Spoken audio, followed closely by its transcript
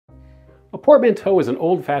A portmanteau is an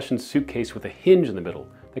old-fashioned suitcase with a hinge in the middle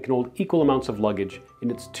that can hold equal amounts of luggage in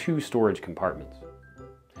its two storage compartments.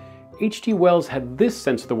 H.G. Wells had this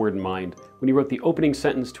sense of the word in mind when he wrote the opening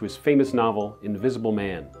sentence to his famous novel, Invisible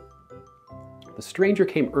Man. The stranger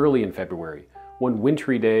came early in February, one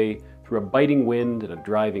wintry day, through a biting wind and a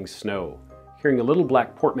driving snow, carrying a little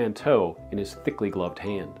black portmanteau in his thickly gloved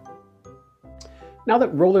hand. Now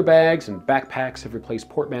that roller bags and backpacks have replaced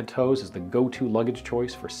portmanteaus as the go-to luggage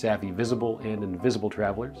choice for savvy visible and invisible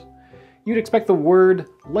travelers, you'd expect the word,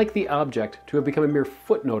 like the object, to have become a mere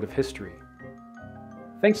footnote of history.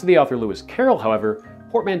 Thanks to the author Lewis Carroll, however,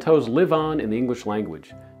 portmanteaus live on in the English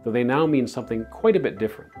language, though they now mean something quite a bit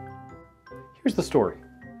different. Here's the story.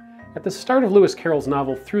 At the start of Lewis Carroll's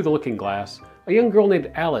novel Through the Looking Glass, a young girl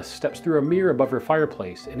named Alice steps through a mirror above her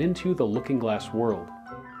fireplace and into the looking glass world.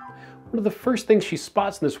 One of the first things she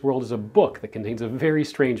spots in this world is a book that contains a very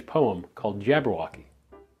strange poem called Jabberwocky.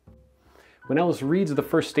 When Alice reads the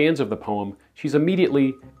first stanza of the poem, she's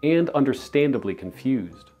immediately and understandably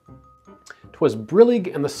confused. "'Twas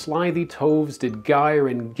brillig and the slithy toves did gyre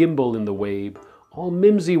and gimble in the wabe, all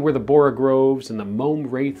mimsy were the borogroves and the mome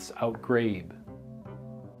wraiths outgrabe."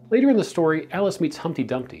 Later in the story, Alice meets Humpty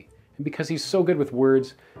Dumpty, and because he's so good with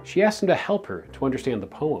words, she asks him to help her to understand the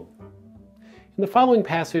poem. In the following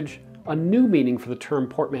passage, a new meaning for the term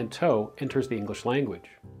portmanteau enters the English language.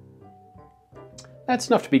 "That's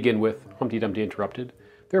enough to begin with," Humpty Dumpty interrupted.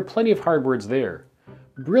 "There are plenty of hard words there.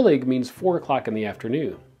 Brillig means 4 o'clock in the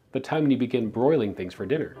afternoon, the time when you begin broiling things for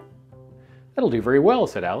dinner." "That'll do very well,"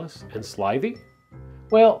 said Alice. "And slithy?"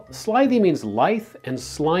 "Well, slithy means lithe and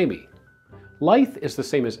slimy. Lithe is the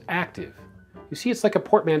same as active. You see, it's like a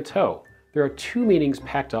portmanteau. There are two meanings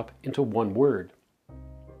packed up into one word."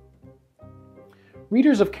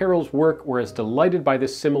 Readers of Carroll's work were as delighted by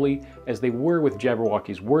this simile as they were with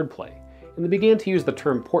Jabberwocky's wordplay, and they began to use the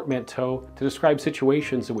term portmanteau to describe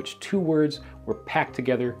situations in which two words were packed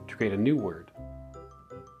together to create a new word.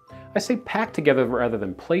 I say packed together rather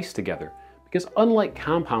than placed together, because unlike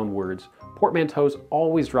compound words, portmanteaus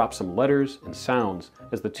always drop some letters and sounds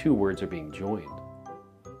as the two words are being joined.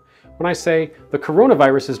 When I say, "the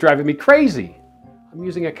coronavirus is driving me crazy," I'm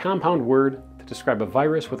using a compound word to describe a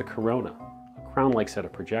virus with a corona, a crown-like set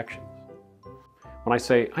of projections. When I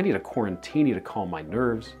say, "I need a quarantini to calm my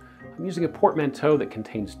nerves," I'm using a portmanteau that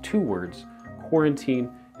contains two words, quarantine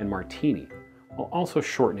and martini, while also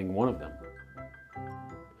shortening one of them.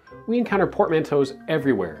 We encounter portmanteaus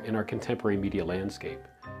everywhere in our contemporary media landscape.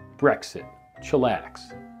 Brexit,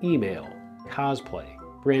 chillax, email, cosplay,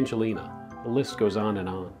 Brangelina, the list goes on and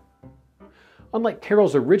on. Unlike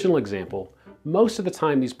Carroll's original example, most of the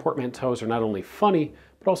time these portmanteaus are not only funny,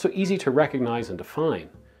 but also easy to recognize and define,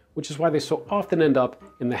 which is why they so often end up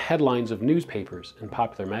in the headlines of newspapers and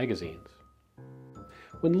popular magazines.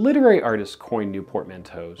 When literary artists coin new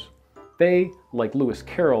portmanteaus, they, like Lewis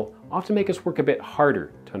Carroll, often make us work a bit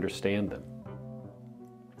harder to understand them.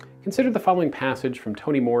 Consider the following passage from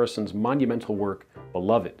Toni Morrison's monumental work,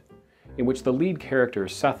 Beloved, in which the lead character,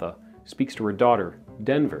 Setha, speaks to her daughter,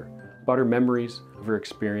 Denver, about her memories of her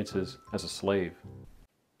experiences as a slave.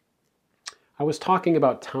 "I was talking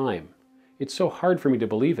about time. It's so hard for me to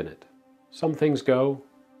believe in it. Some things go,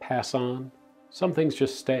 pass on, some things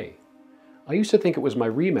just stay. I used to think it was my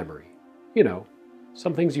rememory. You know,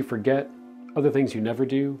 some things you forget, other things you never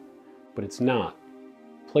do, but it's not.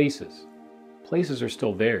 Places are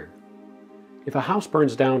still there. If a house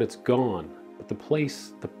burns down, it's gone, but the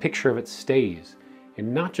place, the picture of it stays,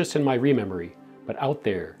 and not just in my rememory, but out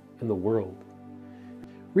there in the world."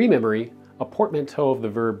 Rememory, a portmanteau of the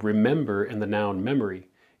verb remember and the noun memory,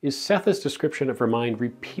 is Setha's description of her mind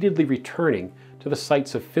repeatedly returning to the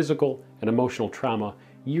sites of physical and emotional trauma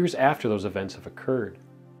years after those events have occurred.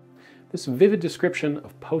 This vivid description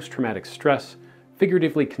of post-traumatic stress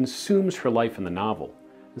figuratively consumes her life in the novel,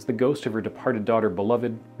 as the ghost of her departed daughter,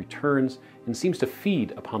 Beloved, returns and seems to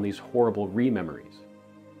feed upon these horrible rememories.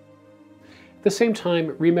 At the same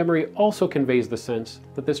time, rememory also conveys the sense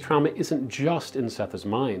that this trauma isn't just in Setha's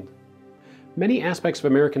mind. Many aspects of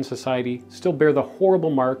American society still bear the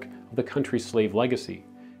horrible mark of the country's slave legacy,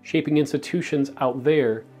 shaping institutions out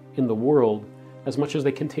there in the world as much as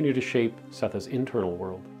they continue to shape Setha's internal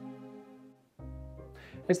world.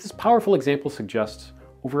 As this powerful example suggests,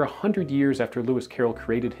 over 100 years after Lewis Carroll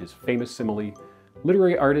created his famous simile,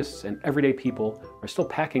 literary artists and everyday people are still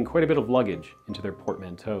packing quite a bit of luggage into their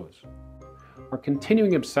portmanteaus. Our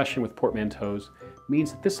continuing obsession with portmanteaus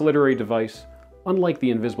means that this literary device, unlike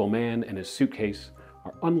the Invisible Man and his suitcase,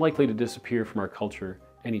 are unlikely to disappear from our culture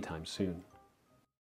anytime soon.